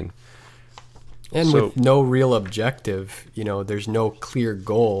something. And with no real objective, there's no clear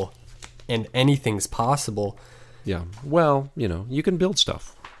goal, and anything's possible. Yeah. Well, you can build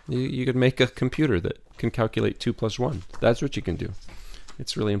stuff. You can make a computer that can calculate 2 + 1. That's what you can do.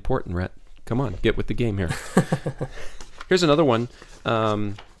 It's really important, Rhett. Come on, get with the game here. Here's another one.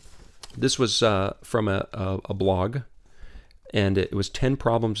 This was from a blog, and it was 10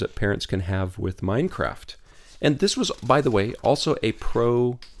 problems that parents can have with Minecraft. And this was, by the way, also a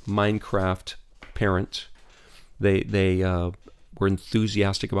pro Minecraft parent. They were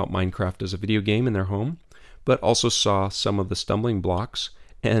enthusiastic about Minecraft as a video game in their home, but also saw some of the stumbling blocks.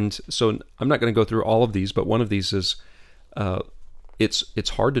 And so I'm not going to go through all of these, but one of these is it's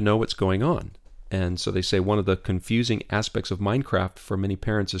hard to know what's going on. And so they say one of the confusing aspects of Minecraft for many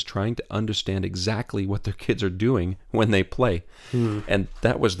parents is trying to understand exactly what their kids are doing when they play. And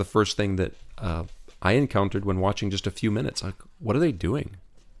that was the first thing that I encountered when watching just a few minutes. Like, what are they doing?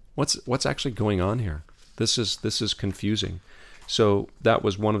 What's actually going on here? This is confusing. So that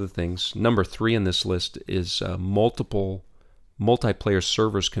was one of the things. Number 3 in this list is multiplayer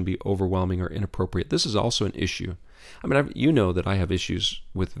servers can be overwhelming or inappropriate. This is also an issue. I mean, you know that I have issues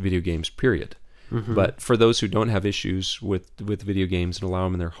with video games, period. But for those who don't have issues with video games and allow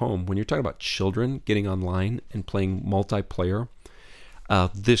them in their home, when you're talking about children getting online and playing multiplayer,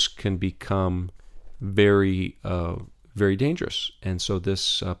 this can become very, very dangerous. And so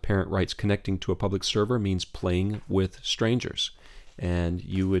this parent writes, connecting to a public server means playing with strangers. And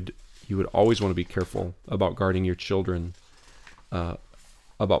you would always want to be careful about guarding your children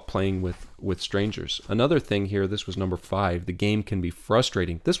about playing with strangers. Another thing here, this was number 5, the game can be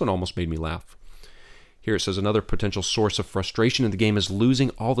frustrating. This one almost made me laugh. Here it says another potential source of frustration in the game is losing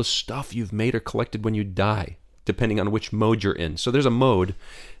all the stuff you've made or collected when you die, depending on which mode you're in. So there's a mode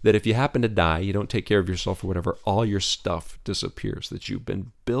that if you happen to die, you don't take care of yourself or whatever, all your stuff disappears that you've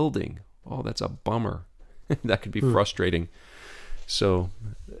been building. Oh, that's a bummer. That could be frustrating. So,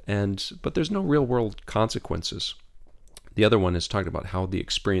 but there's no real world consequences. The other one is talking about how the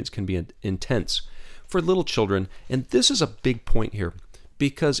experience can be intense for little children. And this is a big point here,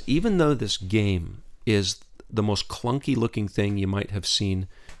 because even though this game is the most clunky looking thing you might have seen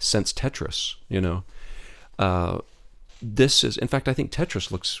since Tetris, this is, in fact, I think Tetris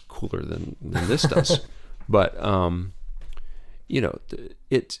looks cooler than this does. But,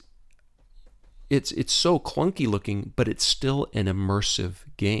 it's so clunky looking, but it's still an immersive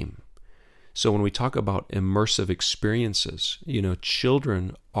game. So when we talk about immersive experiences,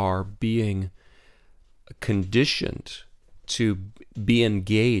 children are being conditioned to be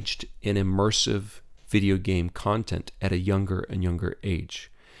engaged in immersive video game content at a younger and younger age.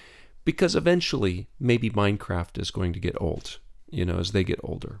 Because eventually, maybe Minecraft is going to get old, as they get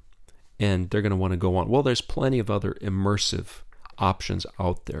older. And they're going to want to go on. Well, there's plenty of other immersive options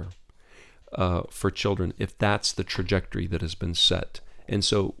out there for children, if that's the trajectory that has been set. And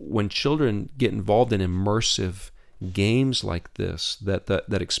so when children get involved in immersive games like this,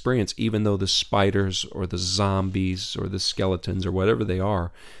 that experience, even though the spiders or the zombies or the skeletons or whatever they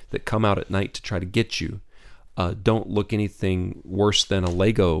are that come out at night to try to get you, don't look anything worse than a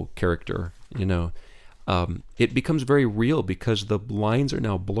Lego character, it becomes very real because the lines are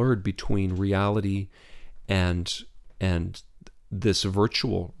now blurred between reality and this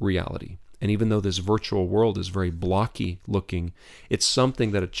virtual reality. And even though this virtual world is very blocky looking, it's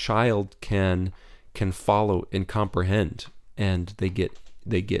something that a child can follow and comprehend, and they get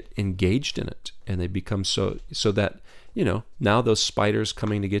engaged in it, and they become so that now those spiders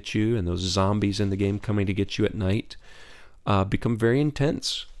coming to get you and those zombies in the game coming to get you at night become very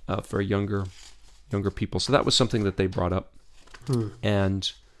intense for younger people. So that was something that they brought up.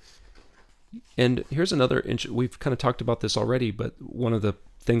 And here's another. We've kind of talked about this already, but one of the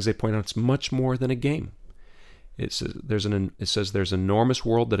things they point out, it's much more than a game. It says there's an enormous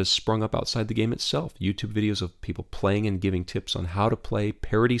world that has sprung up outside the game itself. YouTube videos of people playing and giving tips on how to play,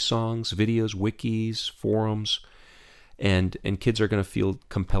 parody songs, videos, wikis, forums, and kids are going to feel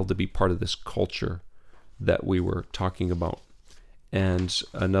compelled to be part of this culture that we were talking about. And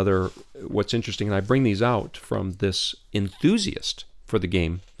what's interesting, and I bring these out from this enthusiast for the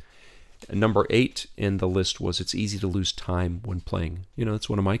game. Number 8 in the list was it's easy to lose time when playing. It's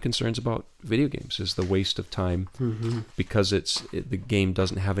one of my concerns about video games is the waste of time because the game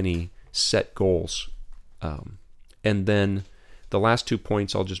doesn't have any set goals. And then the last 2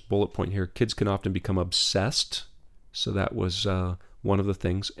 points, I'll just bullet point here. Kids can often become obsessed. So that was one of the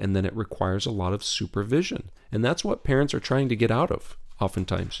things. And then it requires a lot of supervision. And that's what parents are trying to get out of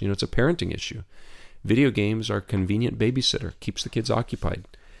oftentimes. It's a parenting issue. Video games are a convenient babysitter, keeps the kids occupied.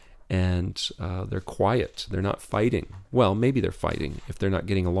 And they're quiet. They're not fighting. Well, maybe they're fighting if they're not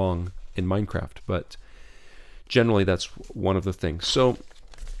getting along in Minecraft, but generally that's one of the things. So,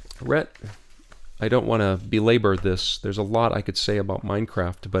 Rhett, I don't want to belabor this. There's a lot I could say about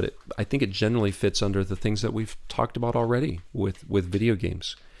Minecraft, but I think it generally fits under the things that we've talked about already with video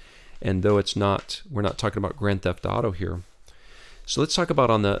games. And though we're not talking about Grand Theft Auto here. So let's talk about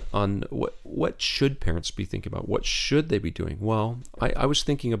on what should parents be thinking about? What should they be doing? Well, I was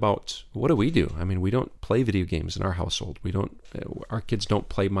thinking about what do we do? I mean, we don't play video games in our household. Our kids don't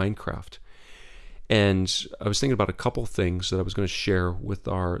play Minecraft. And I was thinking about a couple things that I was going to share with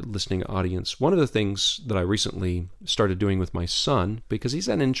our listening audience. One of the things that I recently started doing with my son, because he's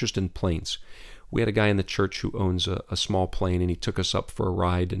had an interest in planes. We had a guy in the church who owns a small plane, and he took us up for a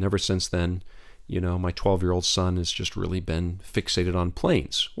ride. And ever since then, My 12-year-old son has just really been fixated on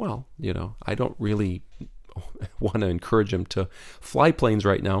planes. Well, I don't really want to encourage him to fly planes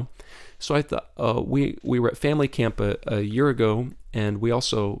right now. So I thought we were at family camp a year ago, and we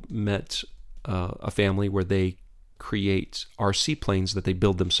also met a family where they create RC planes that they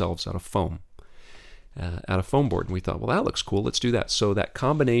build themselves out of foam. Out of foam board. And we thought, well, that looks cool. Let's do that. So that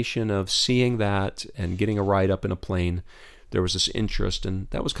combination of seeing that and getting a ride up in a plane, there was this interest, and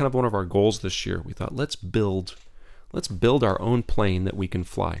that was kind of one of our goals this year. We thought, let's build our own plane that we can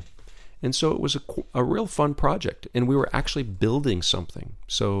fly. And so it was a real fun project, and we were actually building something.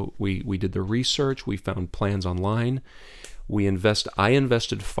 So we did the research, we found plans online. I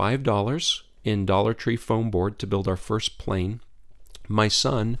invested $5 in Dollar Tree foam board to build our first plane. My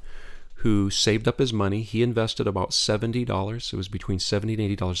son, who saved up his money, he invested about $70. It was between $70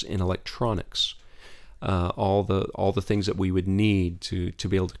 and $80 in electronics. All the things that we would need to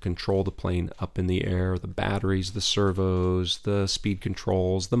be able to control the plane up in the air, the batteries, the servos, the speed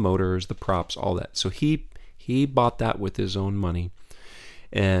controls, the motors, the props, all that. So he bought that with his own money,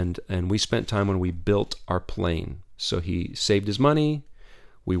 and we spent time when we built our plane. So he saved his money,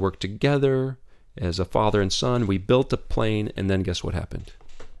 we worked together as a father and son, we built a plane, and then guess what happened?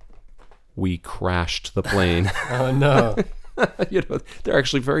 We crashed the plane. Oh no. They're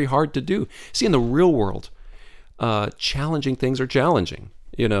actually very hard to do. See, in the real world, challenging things are challenging.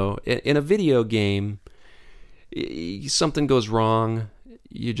 In a video game, something goes wrong,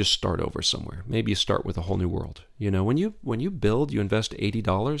 you just start over somewhere. Maybe you start with a whole new world. When you build, you invest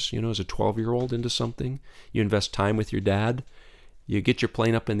 $80, as a 12-year-old into something. You invest time with your dad. You get your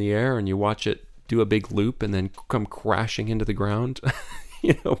plane up in the air and you watch it do a big loop and then come crashing into the ground.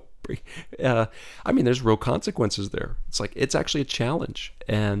 There's real consequences there. It's actually a challenge,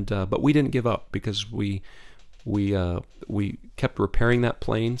 but we didn't give up because we kept repairing that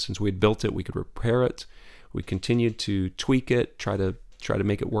plane. Since we had built it, we could repair it. We continued to tweak it, try to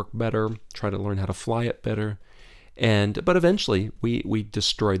make it work better, try to learn how to fly it better, but eventually we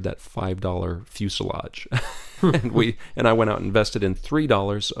destroyed that $5 fuselage, and I went out and invested in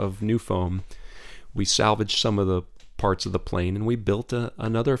 $3 of new foam. We salvaged some of the parts of the plane, and we built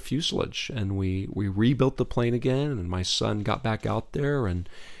another fuselage, and we rebuilt the plane again, and my son got back out there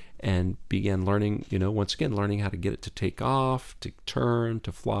and began learning, once again, learning how to get it to take off, to turn,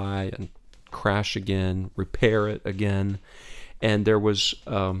 to fly, and crash again, repair it again. And there was,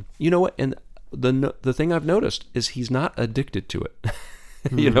 and the thing I've noticed is he's not addicted to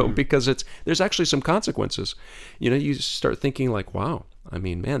it, because there's actually some consequences. You start thinking like, wow,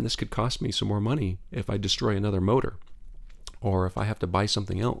 man, this could cost me some more money if I destroy another motor, or if I have to buy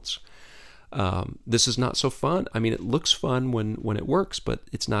something else. This is not so fun. It looks fun when it works, but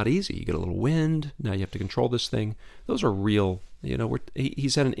it's not easy. You get a little wind. Now you have to control this thing. Those are real,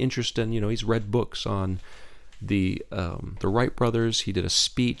 he's had an interest in, he's read books on the Wright brothers. He did a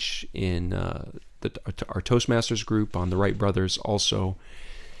speech in our Toastmasters group on the Wright brothers also.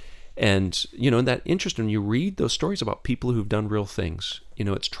 And, in that interest, when you read those stories about people who've done real things,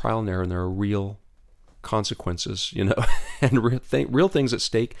 it's trial and error, and there are real consequences, and real things at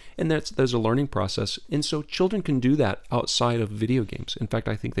stake, and there's a learning process. And so children can do that outside of video games. In fact,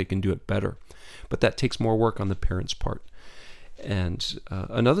 I think they can do it better, but that takes more work on the parents' part. And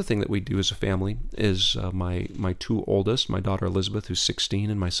another thing that we do as a family is my two oldest, my daughter Elizabeth, who's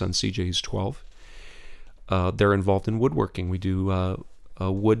 16, and my son CJ, who's 12. They're involved in woodworking. We do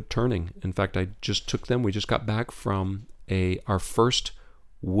wood turning. In fact, I just took them. We just got back from our first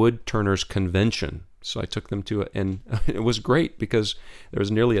wood turners convention. So I took them to it, and it was great because there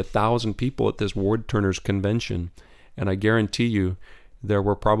was nearly 1,000 people at this wood turners convention, and I guarantee you there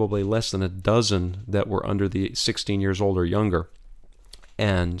were probably less than a dozen that were under the 16 years old or younger,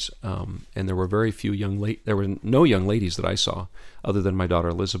 and there were very few there were no young ladies that I saw other than my daughter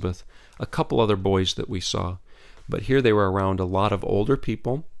Elizabeth, a couple other boys that we saw, but here they were around a lot of older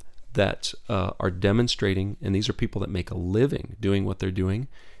people that are demonstrating, and these are people that make a living doing what they're doing.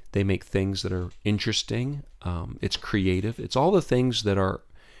 They make things that are interesting. It's creative. It's all the things that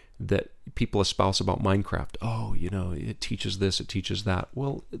people espouse about Minecraft. Oh, it teaches this, it teaches that.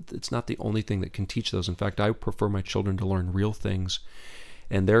 Well, it's not the only thing that can teach those. In fact, I prefer my children to learn real things,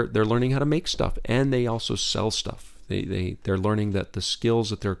 and they're learning how to make stuff, and they also sell stuff. They're learning that the skills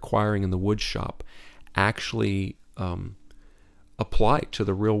that they're acquiring in the wood shop actually apply to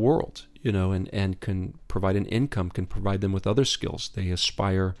the real world. And can provide an income, can provide them with other skills. They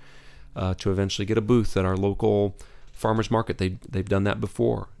aspire to eventually get a booth at our local farmers market. They've done that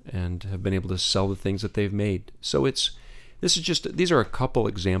before and have been able to sell the things that they've made. So these are a couple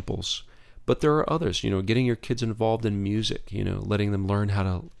examples, but there are others. Getting your kids involved in music. Letting them learn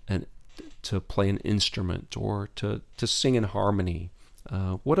how to to play an instrument or to sing in harmony.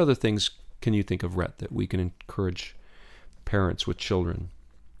 What other things can you think of, Rhett, that we can encourage parents with children?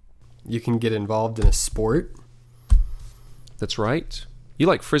 You can get involved in a sport. That's right. You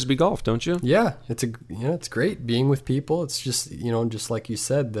like Frisbee golf, don't you? Yeah, it's great being with people. It's just, just like you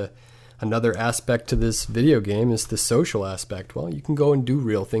said, another aspect to this video game is the social aspect. Well, you can go and do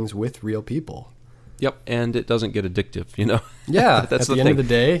real things with real people. Yep, and it doesn't get addictive, Yeah, that's at the end of the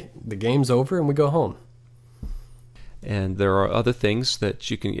day, the game's over and we go home. And there are other things that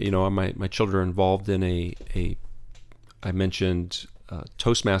you can, my children are involved in I mentioned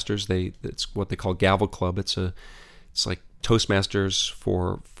Toastmasters. It's what they call Gavel Club. It's like Toastmasters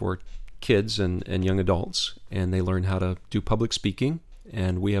for kids and young adults, and they learn how to do public speaking.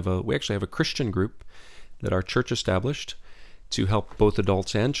 And we actually have a Christian group that our church established to help both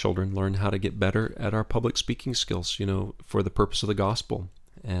adults and children learn how to get better at our public speaking skills, for the purpose of the gospel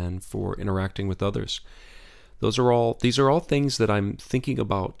and for interacting with others. These are all things that I'm thinking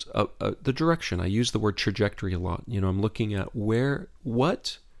about the direction. I use the word trajectory a lot. I'm looking at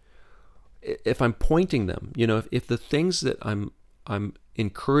if I'm pointing them, if the things that I'm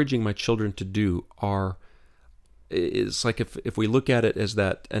encouraging my children to do it's like if we look at it as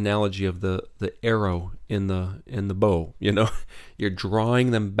that analogy of the arrow in the bow, you're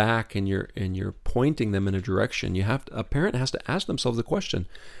drawing them back and you're pointing them in a direction. A parent has to ask themselves the question,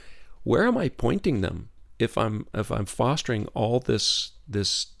 where am I pointing them? If I'm fostering all this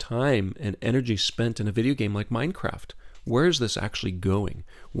time and energy spent in a video game like Minecraft, where is this actually going?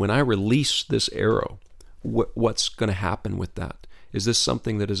 When I release this arrow, what's going to happen with that? Is this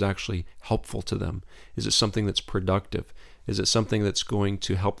something that is actually helpful to them? Is it something that's productive? Is it something that's going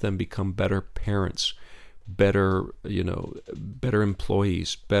to help them become better parents, better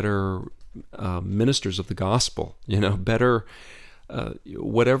employees, better ministers of the gospel? Better.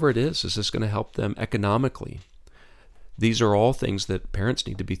 Whatever it is this going to help them economically? These are all things that parents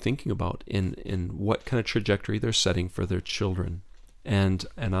need to be thinking about in what kind of trajectory they're setting for their children. And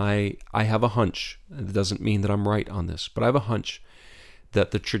I have a hunch. It doesn't mean that I'm right on this, but I have a hunch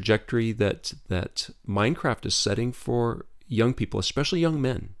that the trajectory that Minecraft is setting for young people, especially young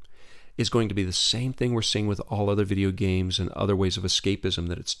men, is going to be the same thing we're seeing with all other video games and other ways of escapism,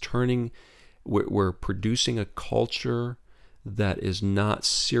 that it's turning, we're producing a culture that is not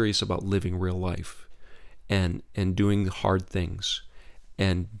serious about living real life and doing hard things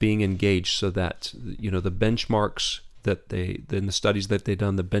and being engaged, so that the benchmarks that in the studies that they've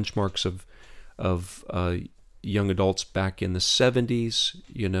done, the benchmarks of young adults back in the 70s,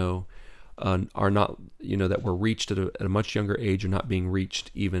 are not, that were reached at a much younger age, are not being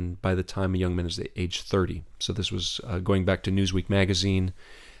reached even by the time a young man is age 30. So this was going back to Newsweek magazine.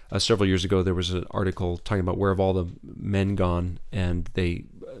 Several years ago, there was an article talking about where have all the men gone, and they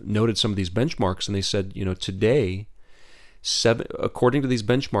noted some of these benchmarks, and they said, today, according to these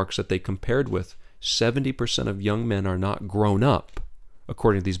benchmarks that they compared with, 70% of young men are not grown up,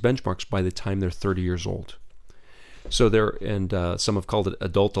 according to these benchmarks, by the time they're 30 years old. So some have called it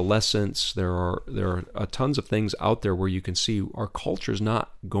adultolescence. There are tons of things out there where you can see our culture is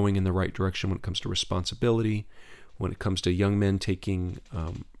not going in the right direction when it comes to responsibility, when it comes to young men taking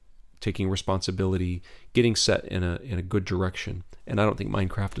responsibility, getting set in a good direction. And I don't think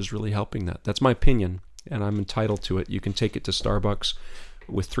Minecraft is really helping that. That's my opinion, and I'm entitled to it. You can take it to Starbucks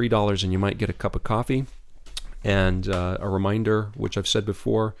with $3 and you might get a cup of coffee. And a reminder, which I've said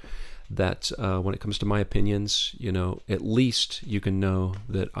before, that when it comes to my opinions, at least you can know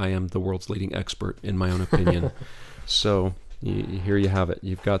that I am the world's leading expert in my own opinion. So here you have it.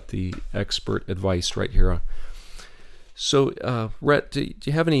 You've got the expert advice right here. So, Rhett, do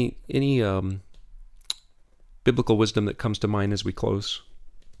you have any biblical wisdom that comes to mind as we close?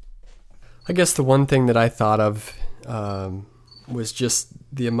 I guess the one thing that I thought of was just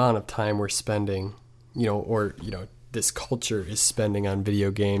the amount of time we're spending, this culture is spending on video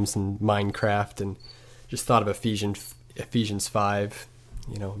games and Minecraft, and just thought of Ephesians 5,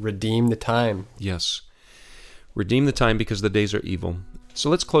 redeem the time. Yes. Redeem the time because the days are evil. So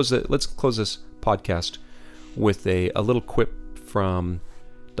let's close this podcast with a little quip from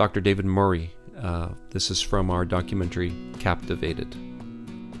Dr. David Murray. This is from our documentary, Captivated.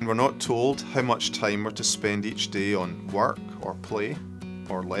 We're not told how much time we're to spend each day on work or play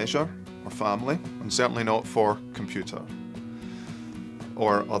or leisure or family, and certainly not for computer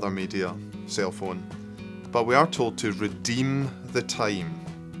or other media, cell phone. But we are told to redeem the time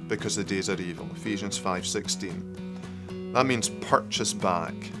because the days are evil. Ephesians 5:16. That means purchase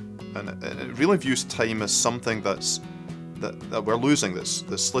back. And it really views time as something that we're losing, that's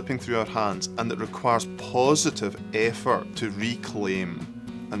slipping through our hands, and that requires positive effort to reclaim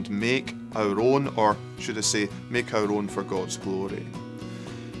and make our own, or should I say, make our own for God's glory.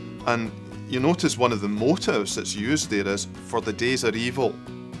 And you notice one of the motives that's used there is, for the days are evil.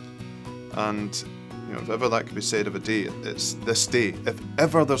 And if ever that could be said of a day, it's this day. If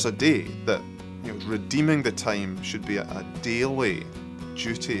ever there's a day that redeeming the time should be a daily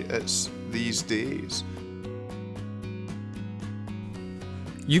duty, it's these days.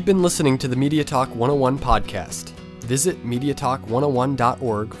 You've been listening to the Media Talk 101 podcast. Visit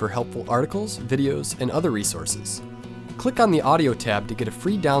MediaTalk101.org for helpful articles, videos, and other resources. Click on the audio tab to get a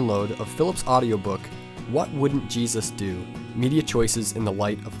free download of Philip's audiobook, What Wouldn't Jesus Do? Media Choices in the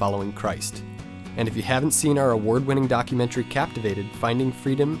Light of Following Christ. And if you haven't seen our award-winning documentary Captivated, Finding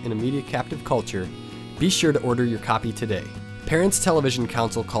Freedom in a Media Captive Culture, be sure to order your copy today. Parents Television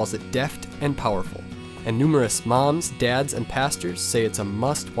Council calls it deft and powerful, and numerous moms, dads, and pastors say it's a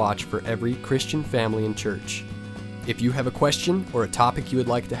must-watch for every Christian family and church. If you have a question or a topic you would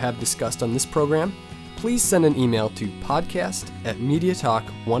like to have discussed on this program, please send an email to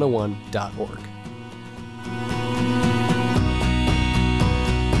podcast@mediatalk101.org.